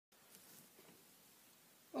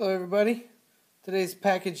Hello everybody, today's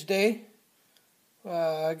package day.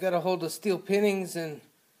 I got a hold of Steel Pinnings and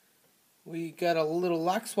we got a little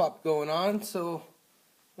lock swap going on, so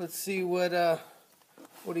let's see what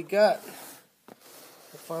he got.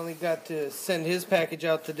 I finally got to send his package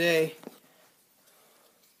out today.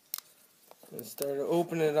 I started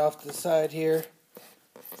opening it off the side here.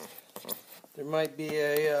 There might be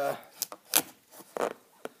a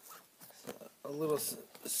little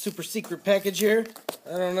super secret package here.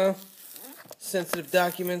 I don't know. Sensitive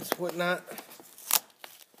documents, whatnot.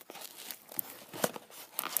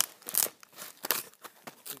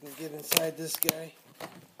 We can get inside this guy.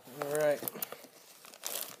 Alright.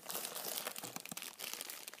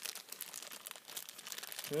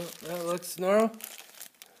 Well, that looks normal.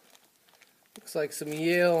 Looks like some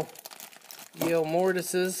Yale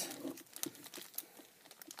mortises.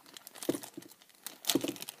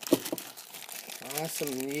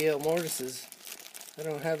 Awesome Yale mortises. I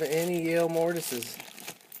don't have any Yale mortises.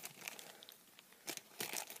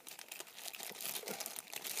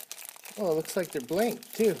 Oh, it looks like they're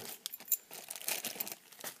blank too.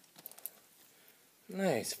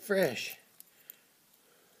 Nice, fresh.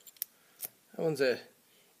 That one's a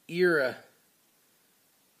era.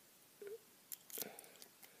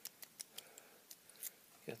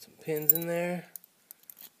 Got some pins in there.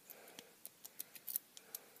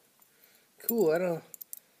 Cool. I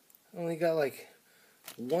only got like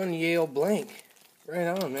one Yale blank. Right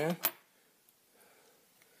on, man.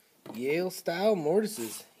 Yale style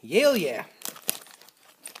mortises. Yale, yeah.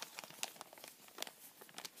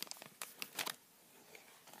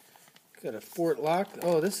 Got a fort lock.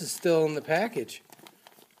 Oh, this is still in the package.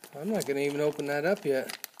 I'm not going to even open that up yet.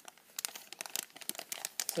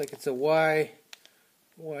 Looks like it's a Y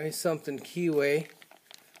something keyway.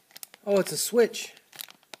 Oh, it's a switch.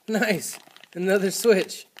 Nice. Another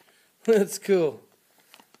switch. That's cool.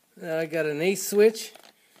 Now I got an ace switch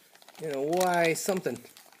and a Y something.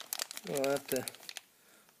 I'll have to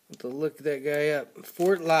look that guy up.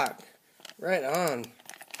 Fort lock. Right on.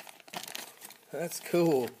 That's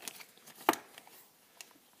cool.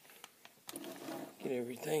 Get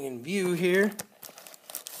everything in view here.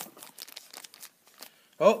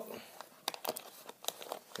 Oh.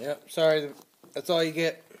 Yep, sorry. That's all you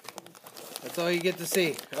get. That's all you get to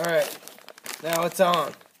see. Alright. Now it's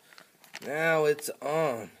on. Now it's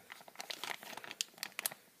on.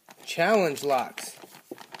 Challenge locks.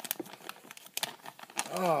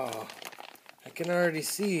 Oh, I can already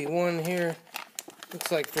see one here. Looks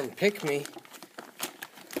like from Pick Me.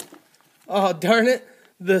 Oh, darn it.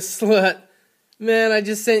 The slut. Man, I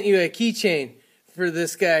just sent you a keychain for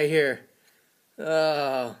this guy here.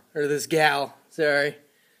 Or this gal. Sorry.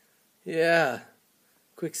 Yeah.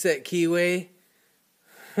 Quick set keyway.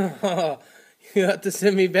 You have to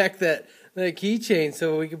send me back that keychain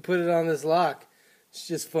so we can put it on this lock. It's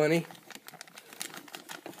just funny.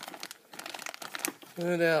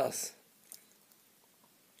 What else?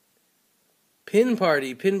 Pin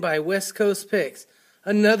Party, pinned by West Coast Picks.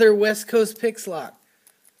 Another West Coast Picks lock.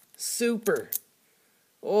 Super.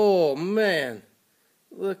 Oh, man.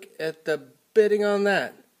 Look at the bidding on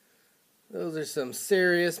that. Those are some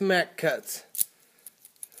serious Mac cuts.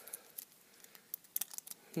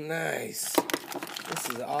 Nice. This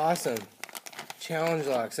is awesome. Challenge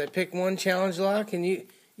locks. I picked one challenge lock and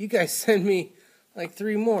you guys send me like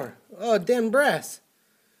 3 more. Oh, Den Brass.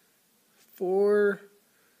 4,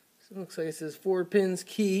 so it looks like it says 4 pins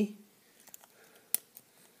key.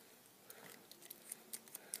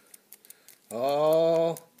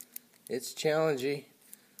 Oh, it's challengey.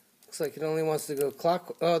 Looks like it only wants to go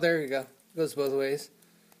clock. Oh, there you go. Goes both ways.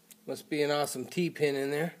 Must be an awesome T-pin in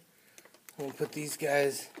there. I'm going to put these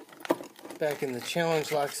guys back in the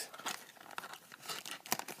challenge locks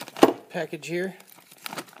package here.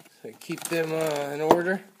 So I keep them in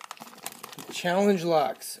order. Challenge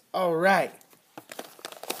locks. Alright.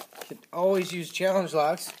 Could always use challenge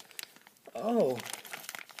locks. Oh.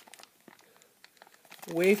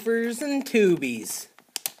 Wafers and tubies.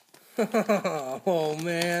 Oh,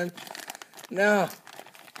 man. No.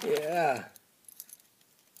 Yeah.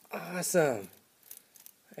 Awesome.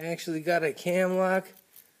 I actually got a cam lock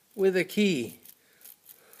with a key.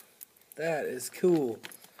 That is cool.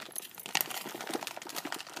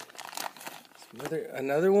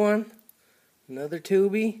 Another one. Another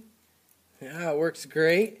tubie. Yeah, it works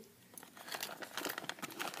great.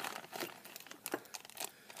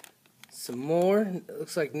 Some more. It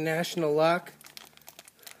looks like National Lock.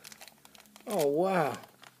 Oh, wow.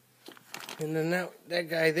 And then that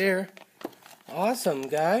guy there. Awesome,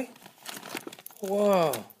 guy.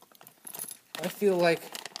 Whoa. I feel like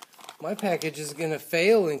my package is going to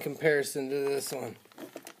fail in comparison to this one.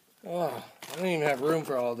 Oh, I don't even have room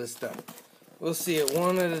for all this stuff. We'll see it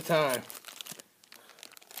one at a time.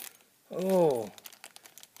 Oh,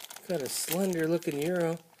 got a slender looking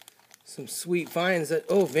Euro. Some sweet finds.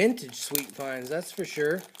 Oh, vintage sweet finds, that's for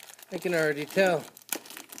sure. I can already tell.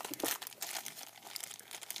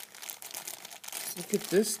 Look at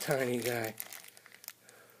this tiny guy.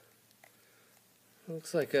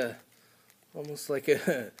 Looks like almost like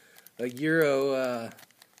a Euro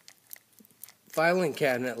filing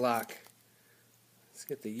cabinet lock. Let's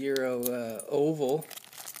get the Euro oval.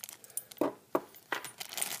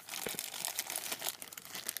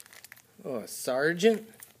 Oh, a sergeant.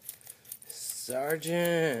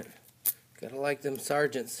 Sergeant. Gotta like them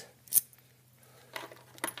sergeants.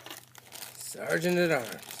 Sergeant at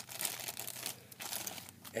Arms.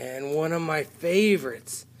 And one of my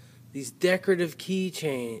favorites, these decorative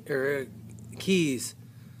keychain keys.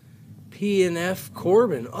 P&F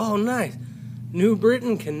Corbin. Oh, nice. New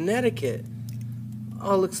Britain, Connecticut.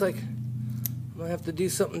 Oh, looks like I'm gonna have to do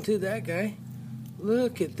something to that guy.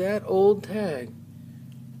 Look at that old tag.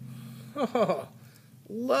 Oh,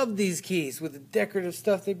 love these keys with the decorative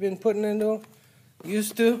stuff they've been putting into them.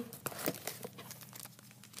 Used to.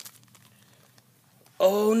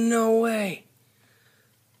 Oh, no way.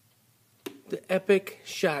 The Epic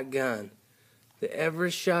shotgun. The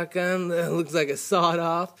Everest shotgun that looks like a sawed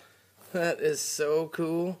off. That is so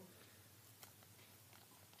cool.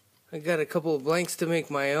 I got a couple of blanks to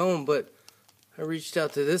make my own, but I reached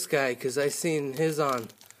out to this guy because I seen his on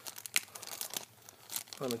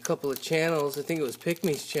a couple of channels. I think it was Pick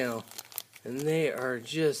Me's channel. And they are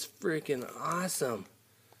just freaking awesome.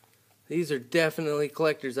 These are definitely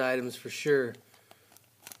collector's items for sure.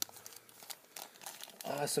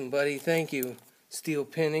 Awesome, buddy. Thank you, Steel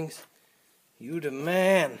Pinnings. You the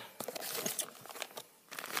man.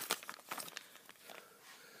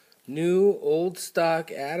 New old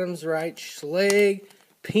stock Adams Wright Schlage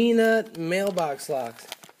peanut mailbox locks.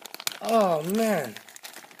 Oh, man.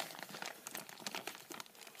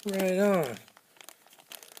 Right on.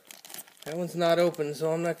 That one's not open,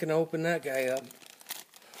 so I'm not going to open that guy up.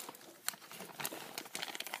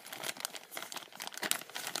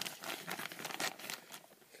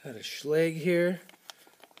 Got a Schlage here.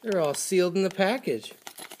 They're all sealed in the package.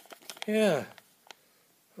 Yeah.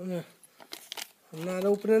 I'm not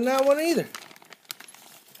opening that one either.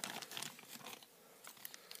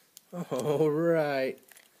 Alright.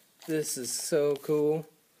 This is so cool.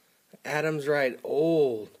 Adams Wright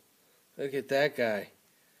old. Look at that guy.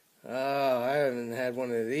 Oh, I haven't had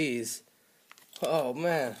one of these. Oh,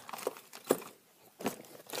 man.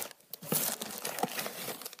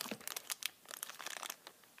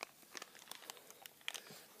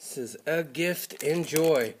 This is a gift.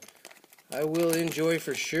 Enjoy. I will enjoy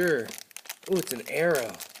for sure. Oh, it's an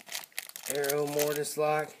Arrow. Arrow mortise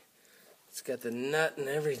lock. It's got the nut and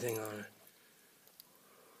everything on it.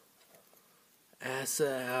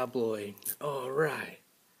 Asa Abloy. Alright.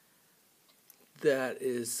 That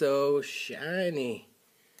is so shiny.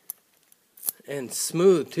 And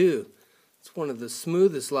smooth too. It's one of the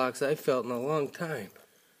smoothest locks I've felt in a long time.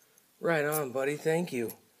 Right on, buddy. Thank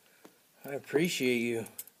you. I appreciate you.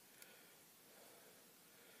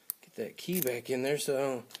 Get that key back in there so I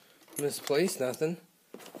don't misplace nothing.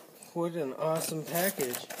 What an awesome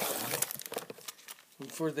package.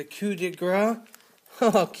 And for the coup de grace.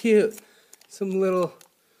 Oh, cute. Some little...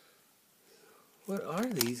 What are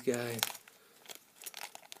these guys?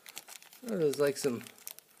 Oh, there's like some...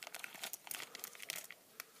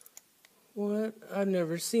 What? I've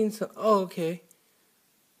never seen some... Oh, okay.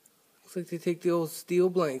 Looks like they take the old steel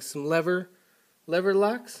blanks. Some lever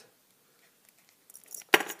locks.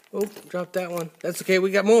 Oh, dropped that one. That's okay,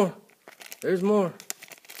 we got more. There's more.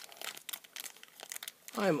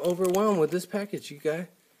 I'm overwhelmed with this package, you guys.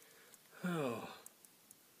 Oh.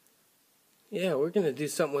 Yeah, we're going to do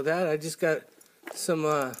something with that. I just got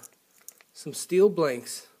some steel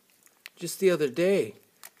blanks just the other day.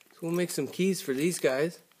 So we'll make some keys for these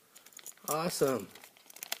guys. Awesome.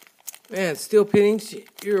 Man, Steel Pinnings,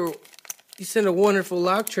 you send a wonderful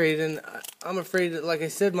lock trade, and I'm afraid that, like I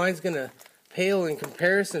said, mine's going to pale in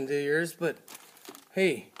comparison to yours, but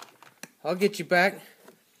hey, I'll get you back.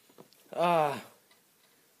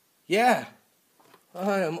 Yeah,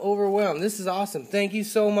 I am overwhelmed. This is awesome. Thank you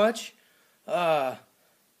so much. And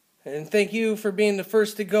thank you for being the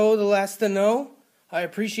first to go, the last to know. I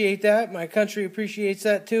appreciate that. My country appreciates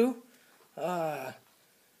that too. Wow,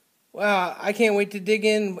 I can't wait to dig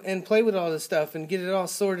in and play with all this stuff and get it all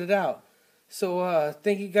sorted out. So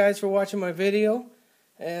thank you guys for watching my video.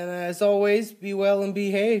 And as always, be well and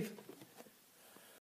behave.